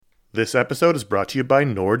This episode is brought to you by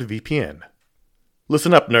NordVPN.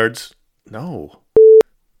 Listen up, nerds. No.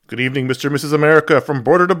 Good evening, Mr. and Mrs. America, from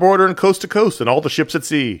border to border and coast to coast and all the ships at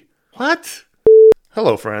sea. What?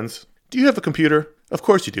 Hello, friends. Do you have a computer? Of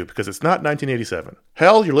course you do, because it's not 1987.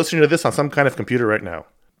 Hell, you're listening to this on some kind of computer right now.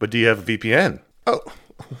 But do you have a VPN? Oh,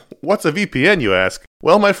 what's a VPN, you ask?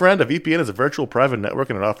 Well, my friend, a VPN is a virtual private network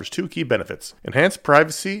and it offers two key benefits: enhanced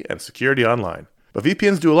privacy and security online. But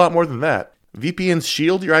VPNs do a lot more than that. VPNs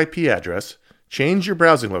shield your IP address, change your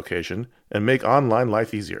browsing location, and make online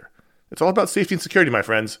life easier. It's all about safety and security, my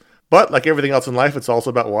friends. But like everything else in life, it's also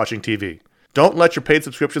about watching TV. Don't let your paid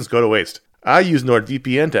subscriptions go to waste. I use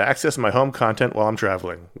NordVPN to access my home content while I'm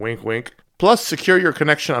traveling. Wink, wink. Plus, secure your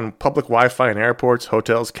connection on public Wi-Fi in airports,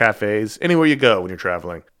 hotels, cafes, anywhere you go when you're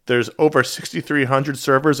traveling. There's over 6,300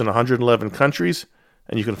 servers in 111 countries,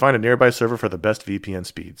 and you can find a nearby server for the best VPN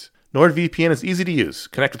speeds. NordVPN is easy to use.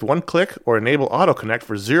 Connect with one click or enable auto-connect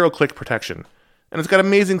for zero-click protection. And it's got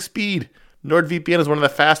amazing speed. NordVPN is one of the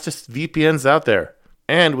fastest VPNs out there.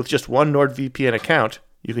 And with just one NordVPN account,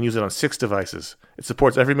 you can use it on 6 devices. It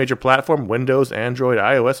supports every major platform: Windows, Android,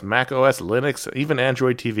 iOS, macOS, Linux, even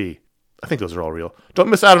Android TV. I think those are all real. Don't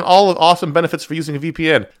miss out on all the awesome benefits for using a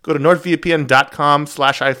VPN. Go to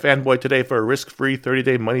nordvpn.com/ifanboy today for a risk-free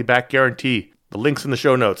 30-day money-back guarantee. The link's in the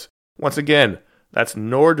show notes. Once again, that's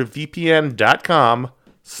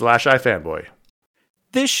nordvpn.com/ifanboy.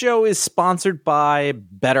 This show is sponsored by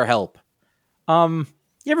BetterHelp. You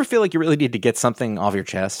ever feel like you really need to get something off your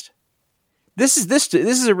chest? This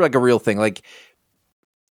is like a real thing. Like,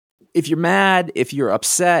 if you're mad, if you're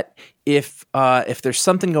upset, if there's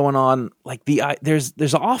something going on, like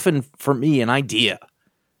there's often for me an idea.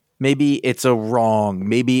 Maybe it's a wrong,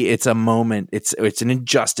 maybe it's a moment, it's an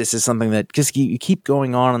injustice, is something that just you keep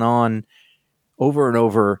going on and on over and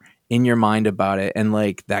over in your mind about it, and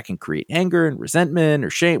like that can create anger and resentment or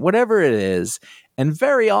shame, whatever it is. And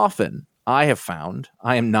very often I have found,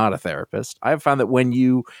 I am not a therapist, I have found that when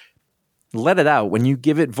you let it out, when you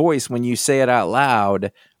give it voice, when you say it out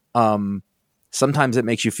loud, sometimes it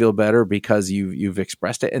makes you feel better because you've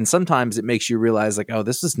expressed it, and sometimes it makes you realize like, oh,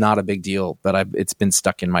 this is not a big deal, but it's been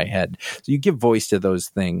stuck in my head. So you give voice to those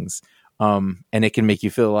things, and it can make you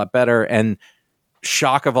feel a lot better. And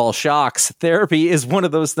shock of all shocks, therapy is one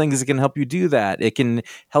of those things that can help you do that. It can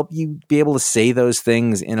help you be able to say those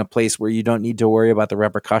things in a place where you don't need to worry about the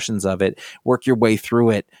repercussions of it, work your way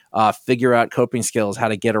through it, figure out coping skills, how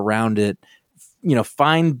to get around it,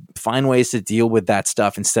 find ways to deal with that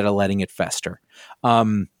stuff instead of letting it fester.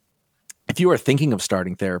 If you are thinking of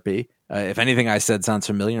starting therapy, if anything I said sounds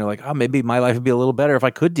familiar, you're like, oh, maybe my life would be a little better if I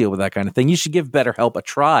could deal with that kind of thing, you should give BetterHelp a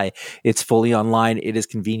try. It's fully online. It is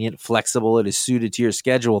convenient, flexible. It is suited to your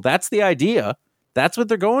schedule. That's the idea. That's what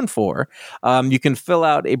they're going for. You can fill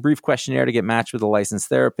out a brief questionnaire to get matched with a licensed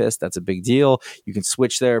therapist. That's a big deal. You can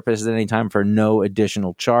switch therapists at any time for no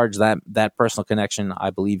additional charge. That personal connection, I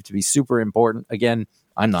believe, to be super important. Again,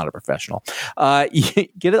 I'm not a professional. Get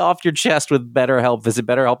it off your chest with BetterHelp. Visit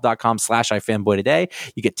BetterHelp.com/ifanboy today.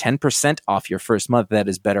 You get 10% off your first month. That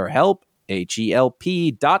is BetterHelp,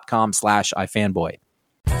 HELP.com/ifanboy.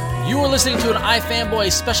 You are listening to an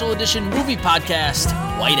iFanboy special edition movie podcast,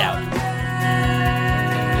 Whiteout.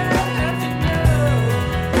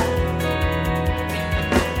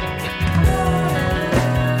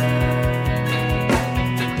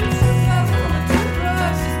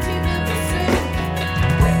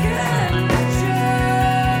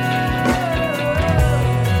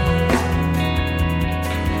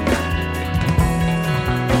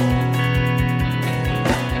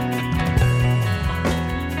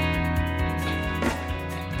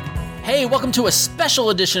 Hey, welcome to a special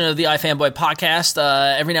edition of the iFanboy podcast.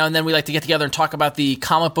 Every now and then we like to get together and talk about the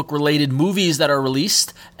comic book related movies that are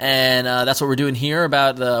released, and that's what we're doing here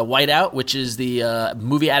about the Whiteout, which is the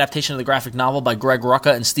movie adaptation of the graphic novel by Greg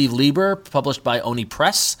Rucka and Steve Leiber, published by Oni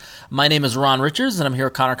Press. My name is Ron Richards, and I'm here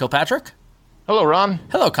with Connor Kilpatrick. Hello, Ron.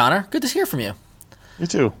 Hello, Connor. Good to hear from you. You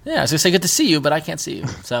too. Yeah, I was going to say good to see you, but I can't see you.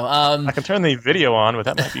 So I can turn the video on, but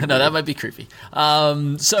that might be no, that might be creepy.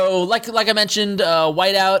 So like I mentioned,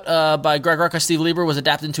 Whiteout by Greg Rucka, Steve Leiber was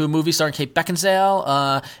adapted into a movie starring Kate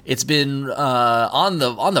Beckinsale. It's been on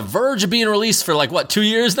the verge of being released for 2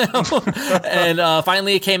 years now, and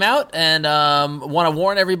finally it came out. And want to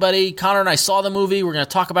warn everybody, Connor and I saw the movie. We're going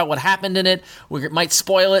to talk about what happened in it. We might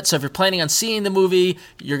spoil it, so if you're planning on seeing the movie,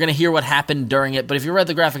 you're going to hear what happened during it. But if you read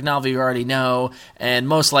the graphic novel, you already know. And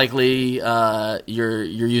most likely, you're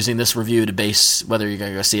using this review to base whether you're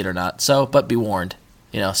going to go see it or not. So, but be warned.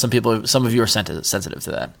 Some of you are sensitive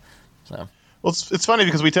to that. So, well, it's funny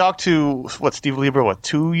because we talked to Steve Leiber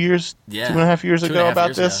 2 years, 2.5 years ago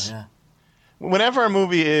about this. whenever a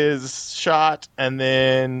movie is shot and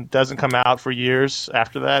then doesn't come out for years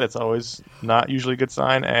after that, it's always not usually a good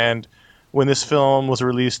sign. And when this film was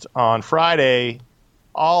released on Friday,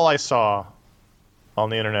 all I saw on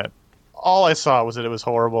the internet, all I saw was that it was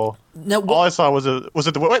horrible. No, all I saw was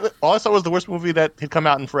all I saw was the worst movie that had come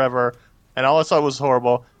out in forever, and all I saw was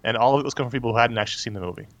horrible, and all of it was coming from people who hadn't actually seen the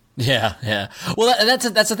movie. Yeah. Well, that's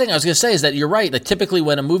the thing I was going to say is that you're right. Like typically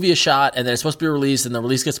when a movie is shot and then it's supposed to be released and the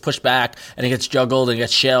release gets pushed back and it gets juggled and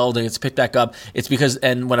gets shelled and gets picked back up, it's because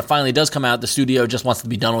and when it finally does come out, the studio just wants to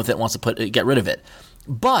be done with it, wants to get rid of it.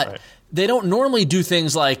 But they don't normally do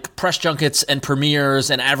things like press junkets and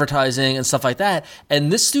premieres and advertising and stuff like that.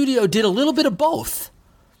 And this studio did a little bit of both.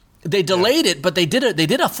 They delayed it, but they did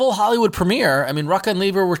a full Hollywood premiere. I mean, Rucka and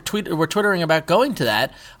Leiber were twittering about going to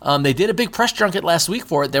that. They did a big press junket last week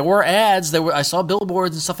for it. There were ads. I saw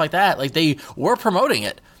billboards and stuff like that. Like they were promoting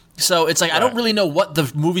it. So it's like I don't really know what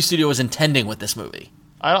the movie studio was intending with this movie.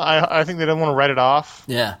 I think they didn't want to write it off.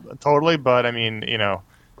 Yeah, totally. But I mean,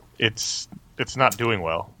 it's not doing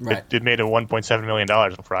well. Right. It made a $1.7 million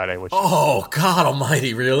on Friday, which oh God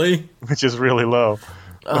Almighty, really? Which is really low.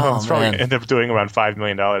 It's probably man. end up doing around $5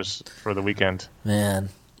 million for the weekend. Man,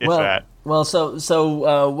 if that. Well, so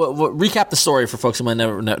recap the story for folks who might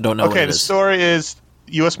don't know. Okay, what it the is. story is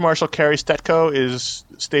U.S. Marshal Carrie Stetko is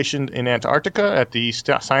stationed in Antarctica at the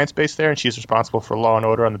science base there, and she's responsible for law and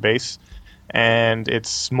order on the base. And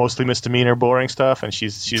it's mostly misdemeanor, boring stuff, and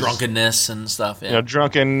she's drunkenness and stuff. Yeah.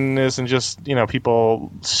 Drunkenness and just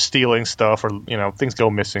people stealing stuff or things go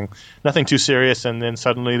missing. Nothing too serious, and then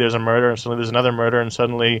suddenly there's a murder, and suddenly there's another murder, and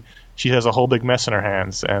suddenly she has a whole big mess in her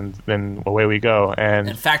hands, and then away we go.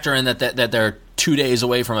 And factor in that they're 2 days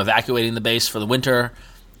away from evacuating the base for the winter.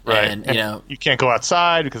 Right, and you can't go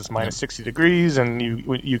outside because it's minus 60 degrees, and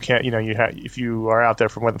you can't. If you are out there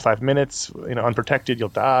for more than 5 minutes, unprotected, you'll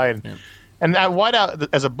die. And Whiteout,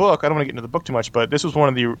 as a book, I don't want to get into the book too much, but this was one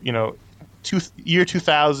of the year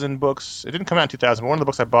 2000 books. It didn't come out in 2000, but one of the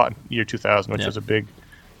books I bought in year 2000, which was a big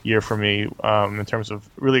year for me in terms of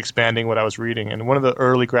really expanding what I was reading. And one of the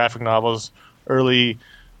early graphic novels, it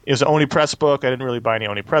was an Oni Press book. I didn't really buy any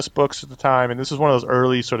Oni Press books at the time, and this was one of those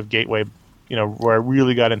early sort of gateway, where I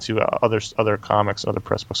really got into other comics, other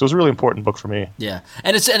press books. So it was a really important book for me. Yeah,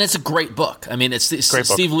 and it's a great book. I mean, it's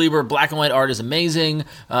Steve Leiber, black and white art is amazing.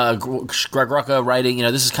 Greg Rucka writing,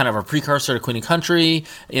 this is kind of a precursor to Queen and Country.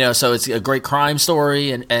 So it's a great crime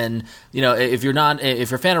story. And if you're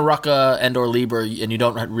a fan of Rucka and or Leiber and you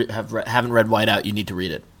haven't read Whiteout, you need to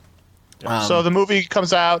read it. So the movie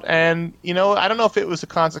comes out, and I don't know if it was a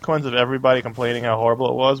consequence of everybody complaining how horrible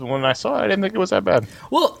it was, but when I saw it, I didn't think it was that bad.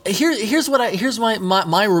 Well, here's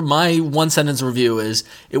my one sentence review is: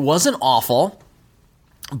 it wasn't awful,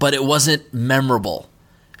 but it wasn't memorable.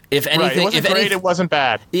 If anything, it wasn't great, it wasn't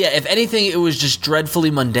bad. Yeah, if anything, it was just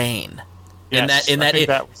dreadfully mundane. Yes, in that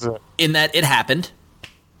it happened.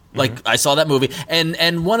 Like I saw that movie,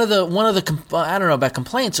 and one of the I don't know about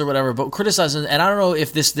complaints or whatever, but criticism, and I don't know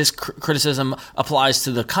if this criticism applies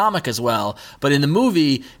to the comic as well. But in the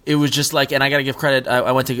movie, it was just like, and I got to give credit.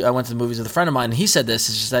 I went to the movies with a friend of mine, and he said this.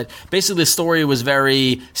 It's just that basically the story was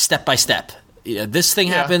very step by step. This thing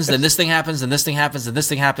happens, then this thing happens, and this thing happens, and this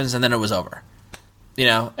thing happens, and then it was over.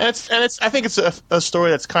 And it's I think it's a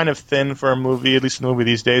story that's kind of thin for a movie, at least in the movie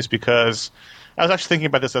these days, because I was actually thinking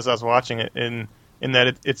about this as I was watching it in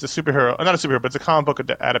that it's a superhero, not a superhero, but it's a comic book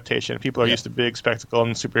adaptation. People are used to big spectacle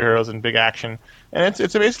and superheroes and big action, and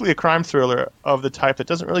it's basically a crime thriller of the type that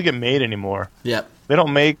doesn't really get made anymore. Yeah, they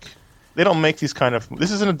don't make these kind of.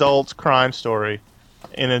 This is an adult crime story.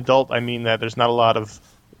 In adult, I mean that there's not a lot of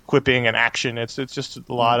quipping and action. It's just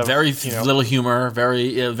a lot of very little humor,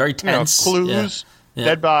 very tense clues,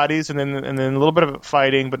 dead bodies, and then a little bit of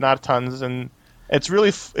fighting, but not tons. And it's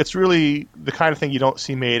really the kind of thing you don't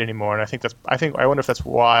see made anymore, and I wonder if that's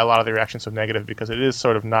why a lot of the reactions are so negative, because it is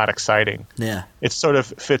sort of not exciting. Yeah, it sort of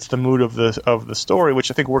fits the mood of the story,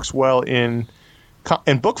 which I think works well in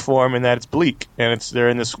book form, in that it's bleak and they're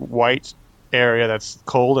in this white area that's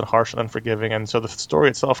cold and harsh and unforgiving, and so the story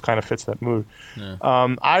itself kind of fits that mood. Yeah.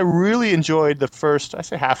 I really enjoyed the first, I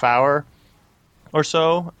say, half hour or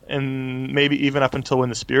so, and maybe even up until when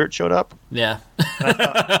the spirit showed up. Yeah.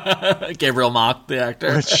 Gabriel Macht, the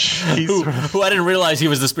actor. Who I didn't realize he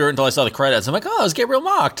was the spirit until I saw the credits. I'm like, oh, it's Gabriel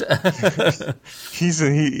Macht. He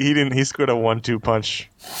scored a 1-2 punch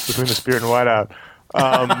between the spirit and Whiteout.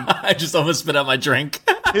 I just almost spit out my drink.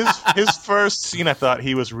 his first scene, I thought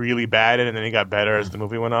he was really bad in, and then he got better as the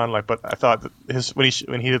movie went on. But I thought that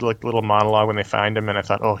when he did like the little monologue when they find him, and I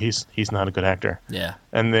thought, oh, he's not a good actor. Yeah.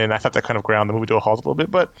 And then I thought that kind of ground the movie to a halt a little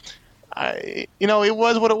bit. But it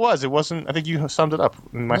was what it was. It wasn't. I think you summed it up.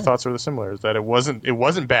 My thoughts are the similar. Is that it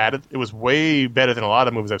wasn't bad. It was way better than a lot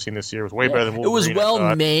of movies I've seen this year. It was way better than Wolverine. It was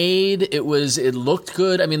well made. It looked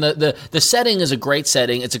good. I mean, the setting is a great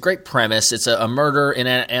setting. It's a great premise. It's a murder in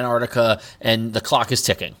Antarctica, and the clock is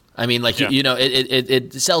ticking. I mean, like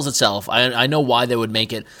it sells itself. I know why they would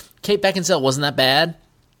make it. Kate Beckinsale wasn't that bad.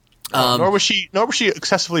 Nor was she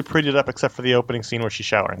excessively prettied up, except for the opening scene where she's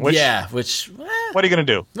showering. What are you gonna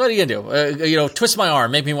do? What are you gonna do? Twist my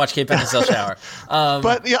arm, make me watch Kate Beckinsale shower.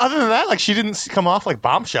 But other than that, like she didn't come off like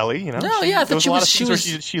bombshelly. No, I thought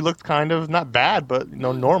she looked kind of not bad, but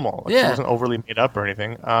normal. Like, she wasn't overly made up or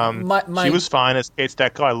anything. She was fine as Kate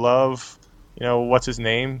Stecco. I love, what's his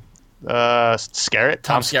name? Skerritt.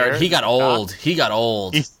 Tom Skerritt. He got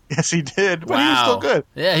old. Yes, he did. But wow. He was still good.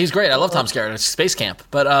 Yeah, he's great. I love Tom Skerritt. It's Space Camp.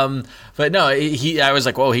 But no, I was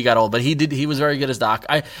like, whoa, he got old. But he was very good as Doc.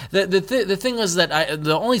 The thing was that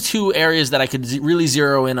the only two areas that I could really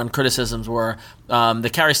zero in on criticisms were the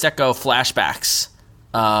Carrie Stecco flashbacks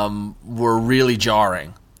were really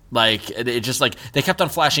jarring. Like it just like they kept on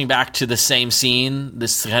flashing back to the same scene,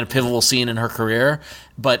 this kind of pivotal scene in her career,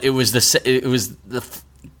 but it was the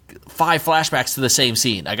 5 flashbacks to the same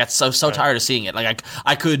scene. I got so tired of seeing it. Like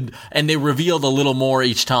I could, and they revealed a little more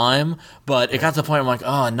each time, but it got to the point I'm like,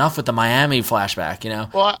 oh, enough with the Miami flashback,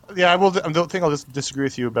 Well, yeah, the thing I'll just disagree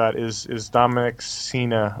with you about is Dominic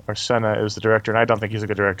Sena is the director, and I don't think he's a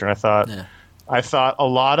good director. And I thought a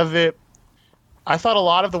lot of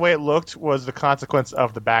the way it looked was the consequence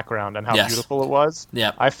of the background and how beautiful it was.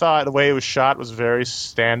 Yeah. I thought the way it was shot was very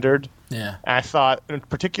standard. Yeah. And I thought, in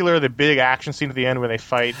particular, the big action scene at the end where they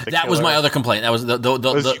fight. That was my other complaint. That was the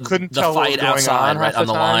fight outside, right on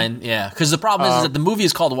the line. Yeah. Because the problem is that the movie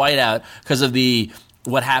is called Whiteout because of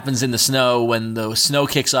what happens in the snow when the snow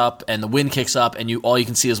kicks up and the wind kicks up and all you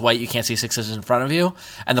can see is white. You can't see 6 inches in front of you.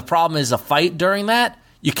 And the problem is a fight during that,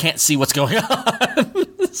 you can't see what's going on.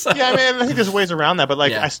 So, yeah, I mean, I think there's ways around that, but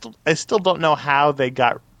I still don't know how they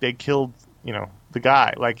killed, the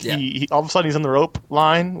guy. Like he all of a sudden he's on the rope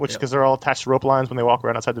line, which because they're all attached to rope lines when they walk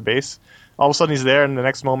around outside the base. All of a sudden he's there, and the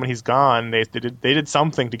next moment he's gone. They did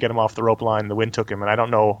something to get him off the rope line. The wind took him, and I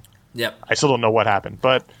don't know. Yep. I still don't know what happened,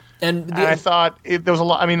 but. And I thought there was a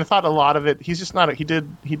lot. I mean, I thought a lot of it. He's just not. He did.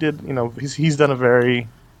 He's done a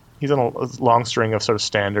long string of sort of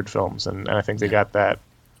standard films, and I think they got that.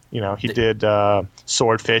 He did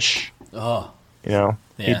Swordfish. Oh.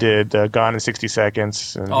 He did Gone in 60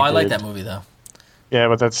 Seconds. And I like that movie though. Yeah,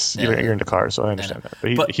 but that's you're into cars, so I understand that.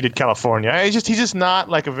 But he did California. He's just not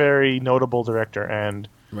like a very notable director, and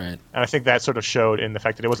I think that sort of showed in the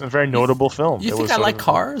fact that it wasn't a very notable film. You think I like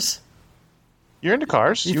cars? You're into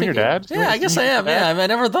cars? You and your dad? Yeah, I guess I am. Yeah, I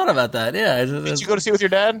never thought about that. Yeah. Did you go to see it with your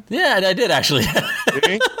dad? Yeah, I did actually. Did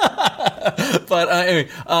he? But anyway,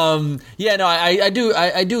 I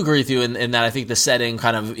do agree with you in that I think the setting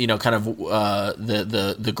kind of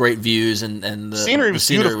the great views and the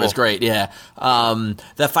scenery was great. Yeah.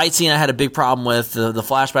 That fight scene I had a big problem with. The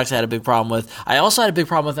flashbacks I had a big problem with. I also had a big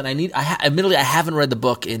problem with, and admittedly I haven't read the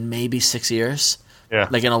book in maybe 6 years. Yeah.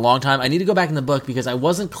 Like in a long time. I need to go back in the book because I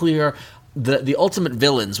wasn't clear. The ultimate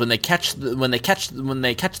villains when they catch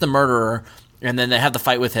the murderer and then they have the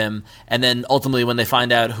fight with him and then ultimately when they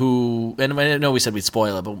find out who, and I know we said we'd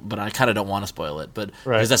spoil it but I kind of don't want to spoil it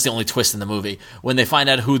because that's the only twist in the movie when they find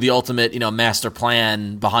out who the ultimate master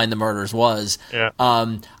plan behind the murders was.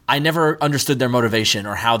 I never understood their motivation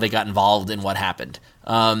or how they got involved in what happened.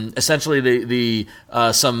 Essentially,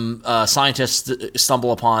 some scientists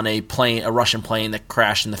stumble upon a Russian plane that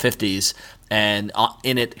crashed in the 50s, and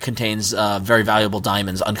in it contains very valuable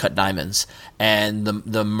diamonds, uncut diamonds. And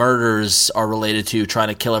the murders are related to trying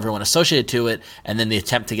to kill everyone associated to it, and then the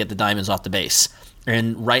attempt to get the diamonds off the base.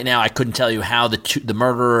 And right now, I couldn't tell you how the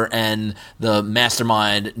murderer and the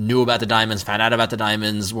mastermind knew about the diamonds, found out about the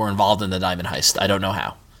diamonds, were involved in the diamond heist. I don't know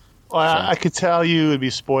how. Well, I could tell you would be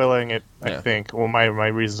spoiling it, I think. Well, my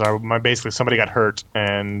reasons are basically somebody got hurt,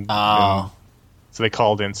 and so they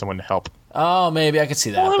called in someone to help. Oh, maybe I could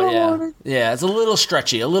see that, but yeah, it's a little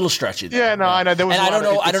stretchy. Yeah, no, I know. There was and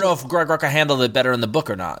I don't know if Greg Rucka handled it better in the book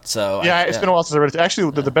or not. So it's been a while since I read it. Actually,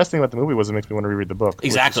 the best thing about the movie was it makes me want to reread the book.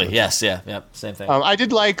 Exactly. Yes. Same thing. I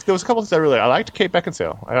did like. There was a couple things I liked Kate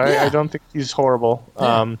Beckinsale. I don't think she's horrible.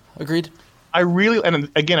 Agreed. I really, and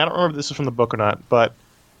again, I don't remember if this is from the book or not, but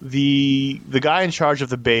the guy in charge of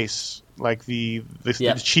the base, like the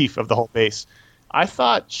chief of the whole base. I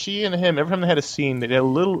thought she and him, every time they had a scene, they had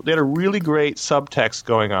a really great subtext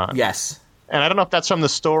going on. Yes. And I don't know if that's from the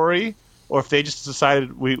story or if they just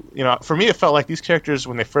decided for me it felt like these characters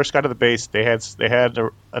when they first got to the base they had an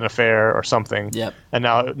affair or something. Yep. And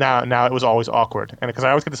now it was always awkward, and because I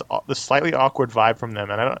always get this slightly awkward vibe from them,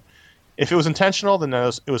 and I don't. If it was intentional, then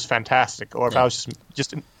it was fantastic, or if I was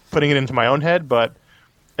just putting it into my own head, but.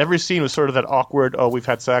 Every scene was sort of that awkward, oh, we've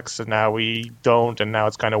had sex, and now we don't, and now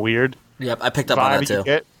it's kind of weird. Yep, I picked up on that, too.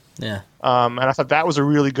 Yeah. And I thought that was a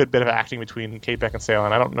really good bit of acting between Kate Beckinsale,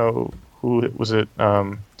 and I don't know who was it,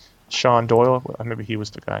 Sean Doyle? Maybe he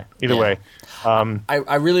was the guy. Either way.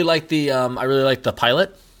 I really liked the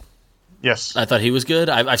pilot. Yes. I thought he was good.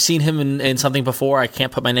 I've seen him in something before. I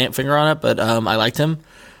can't put my finger on it, but I liked him.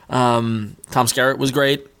 Tom Skerritt was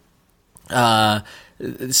great.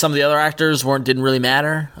 Some of the other actors didn't really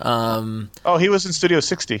matter. He was in Studio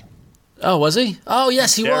 60. Oh, was he? Oh,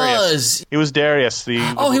 yes, he was. He was Darius. He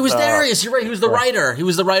was Darius. You're right. He was the writer. He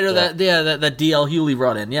was the writer that D.L. Hewley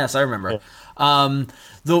brought in. Yes, I remember. Yeah.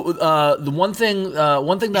 The one thing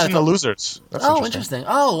that he's in The Losers. That's interesting.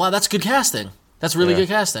 Oh, wow, that's good casting. That's really good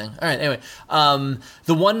casting. All right. Anyway,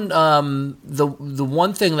 the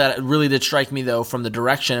one thing that really did strike me though from the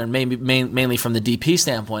direction and mainly from the DP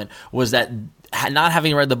standpoint was that not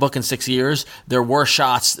having read the book in 6 years, there were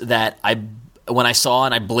shots that when I saw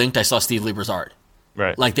and I blinked, I saw Steve Lieber's art.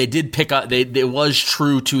 Right. Like they did pick up. It was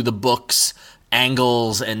true to the book's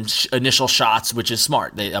angles and initial shots, which is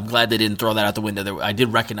smart. I'm glad they didn't throw that out the window. I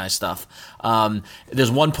did recognize stuff. There's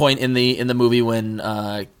one point in the movie when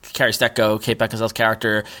Carrie Stecco, Kate Beckinsale's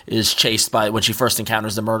character, is chased by when she first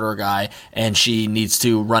encounters the murderer guy, and she needs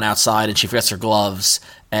to run outside, and she forgets her gloves,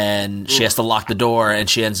 and she has to lock the door, and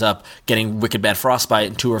she ends up getting wicked bad frostbite,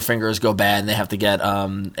 and 2 of her fingers go bad, and they have to get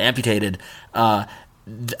amputated.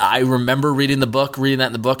 I remember reading that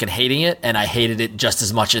in the book and hating it, and I hated it just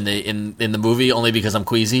as much in the movie, only because I'm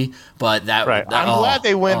queasy. But I'm glad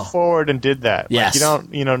they went forward and did that. Yes. Like,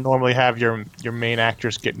 you don't normally have your main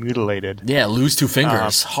actors get mutilated. Yeah, lose 2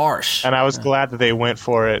 fingers, harsh. And I was glad that they went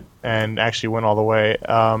for it and actually went all the way.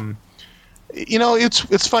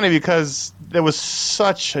 It's funny because there was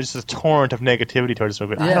just a torrent of negativity towards this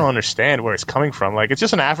movie. Yeah. I don't understand where it's coming from. Like, it's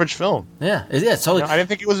just an average film. Yeah, it's totally. I didn't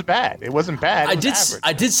think it was bad. It wasn't bad. I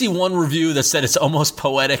did see one review that said it's almost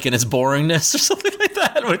poetic in its boringness or something like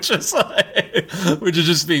that, which is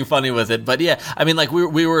just being funny with it. But yeah, I mean, like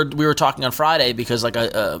we were talking on Friday because when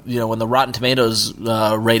the Rotten Tomatoes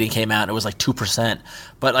rating came out, it was like 2%.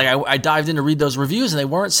 But like I dived in to read those reviews, and they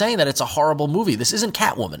weren't saying that it's a horrible movie. This isn't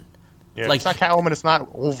Catwoman. Yeah, it's not Catwoman, it's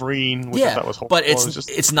not Wolverine, which I thought was horrible. But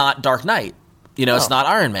it's not Dark Knight. It's not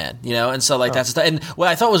Iron Man, and so that's and what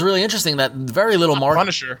I thought was really interesting that very little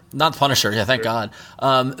Punisher. Not Punisher, yeah, thank God.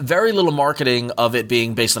 Very little marketing of it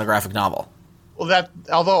being based on a graphic novel. Well,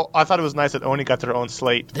 although I thought it was nice that Oni got their own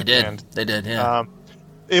slate. They did, yeah.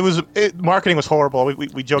 Marketing was horrible.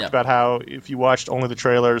 We joked about how if you watched only the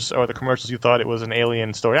trailers or the commercials, you thought it was an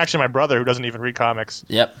alien story. Actually, my brother, who doesn't even read comics,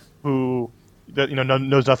 who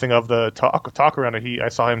knows nothing of the talk around it. I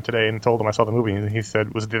saw him today and told him I saw the movie, and he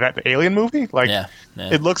said, "Was that the alien movie?" Like,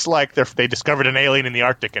 it looks like they discovered an alien in the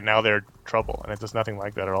Arctic and now they're in trouble, and it's nothing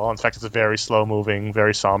like that at all. In fact, it's a very slow moving,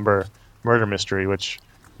 very somber murder mystery, which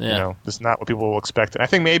is not what people will expect. And I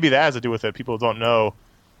think maybe that has to do with it. People don't know,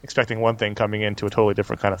 expecting one thing coming into a totally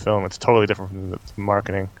different kind of film. It's totally different from the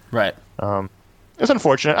marketing. Right. It's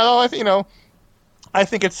unfortunate. Although I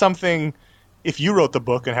think it's something. If you wrote the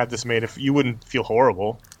book and had this made, if you wouldn't feel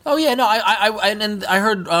horrible. Oh yeah, no, I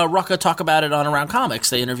heard Rucka talk about it on Around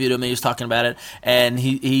Comics. They interviewed him. He was talking about it, and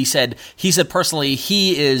he said personally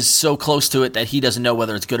he is so close to it that he doesn't know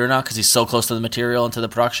whether it's good or not because he's so close to the material and to the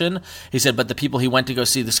production. He said, but the people he went to go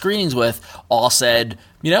see the screenings with all said,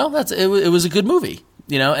 it was a good movie.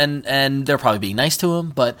 And they're probably being nice to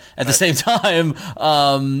him, but at the same time,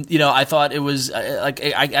 I thought it was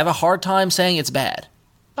I have a hard time saying it's bad.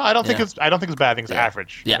 No, I don't think it's bad. I think it's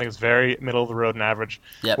average. Yeah. I think it's very middle of the road and average.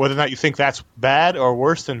 Yep. Whether or not you think that's bad or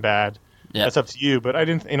worse than bad, that's up to you. But I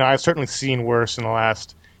didn't. I've certainly seen worse in the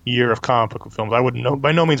last year of comic book films. I wouldn't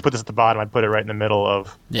by no means put this at the bottom. I'd put it right in the middle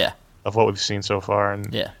of what we've seen so far.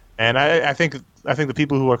 And I think the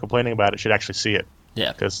people who are complaining about it should actually see it.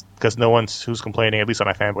 Yeah. Because no one who's complaining, at least on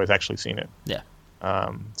iFanboy, has actually seen it. Yeah.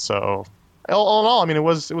 So all in all, I mean, it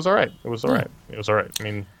was all right. It was all right. It was all right. I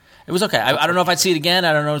mean. It was okay. I don't know if I'd see it again.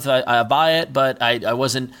 I don't know if I buy it, but I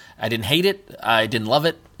didn't hate it. I didn't love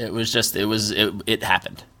it. It was just it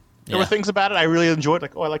happened. There were things about it I really enjoyed,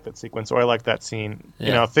 like I like that sequence, or I like that scene.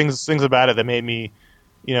 Yeah. Things about it that made me,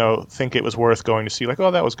 think it was worth going to see. Like,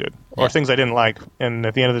 oh, that was good. Or things I didn't like, and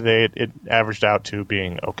at the end of the day, it averaged out to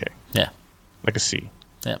being okay. Yeah, like a C.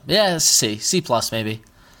 Yeah, it's a C plus maybe.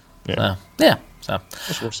 Yeah, So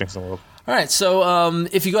that's worse things in the world. All All right, so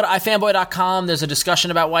if you go to ifanboy.com, there's a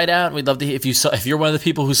discussion about Whiteout. We'd love to if you're one of the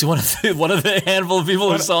people who one of the handful of people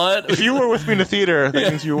who saw it. If you were with me in the theater, that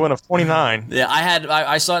means you were one of 29. Yeah,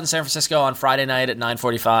 I saw it in San Francisco on Friday night at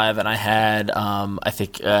 9:45, and I had I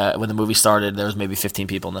think when the movie started, there was maybe 15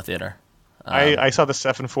 people in the theater. I saw the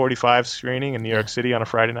 7:45 screening in New York City on a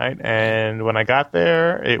Friday night, and when I got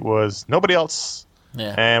there, it was nobody else.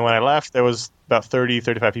 Yeah. And when I left, there was about 30,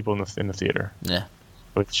 35 people in the theater. Yeah.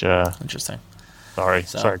 Which interesting. Sorry,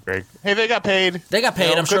 Greg. Hey, they got paid.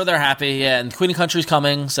 I'm sure they're happy. Yeah, and Queen and Country's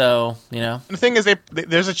coming, so The thing is,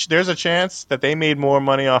 there's a chance that they made more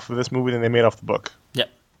money off of this movie than they made off the book. Yep.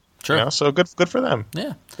 True. So good for them.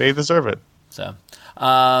 Yeah. They deserve it. So.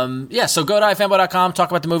 So go to ifanboy.com, talk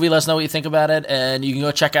about the movie, let us know what you think about it, and you can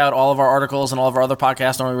go check out all of our articles and all of our other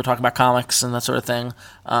podcasts. Normally we're talking about comics and that sort of thing,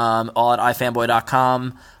 all at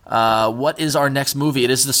ifanboy.com. What is our next movie? It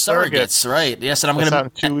is The Surrogates, right? Yes, and I'm going to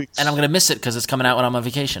 2 weeks. And I'm going to miss it because it's coming out when I'm on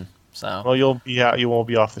vacation. So well, you'll be out. You won't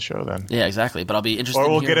be off the show then. Yeah, exactly. But I'll be interested. Or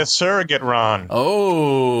we'll get a surrogate Ron.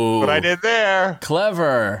 Oh, what I did there.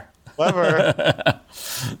 Clever.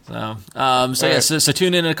 So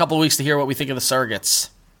tune in a couple of weeks to hear what we think of The Surrogates.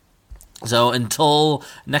 So until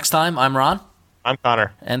next time, I'm Ron. I'm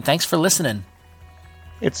Connor. And thanks for listening.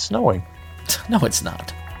 It's snowing. No, it's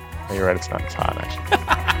not. Oh, you're right. It's not. It's hot,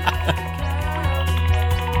 actually.